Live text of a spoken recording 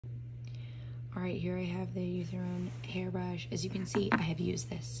All right, here I have the Use Your Own hairbrush. As you can see, I have used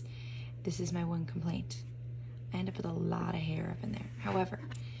this. This is my one complaint. I end up with a lot of hair up in there. However,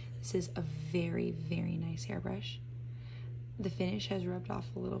 this is a very, very nice hairbrush. The finish has rubbed off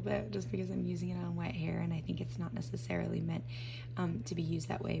a little bit just because I'm using it on wet hair, and I think it's not necessarily meant to be used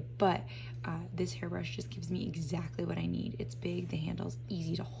that way, but this hairbrush just gives me exactly what I need. It's big, the handle's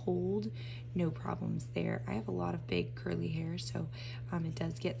easy to hold, no problems there. I have a lot of big curly hair, so it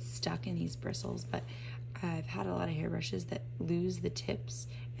does get stuck in these bristles, but I've had a lot of hairbrushes that lose the tips,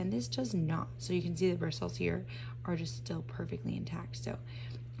 and this does not. So you can see the bristles here are just still perfectly intact. So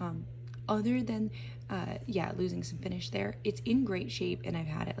other than losing some finish there, it's in great shape, and I've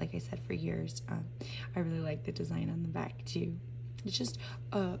had it, like I said, for years. I really like the design on the back too. It's just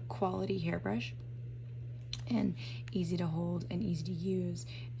a quality hairbrush and easy to hold and easy to use,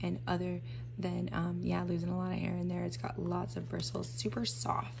 and other than losing a lot of hair in there, it's got lots of bristles, super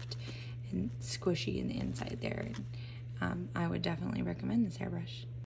soft and squishy in the inside there, and I would definitely recommend this hairbrush.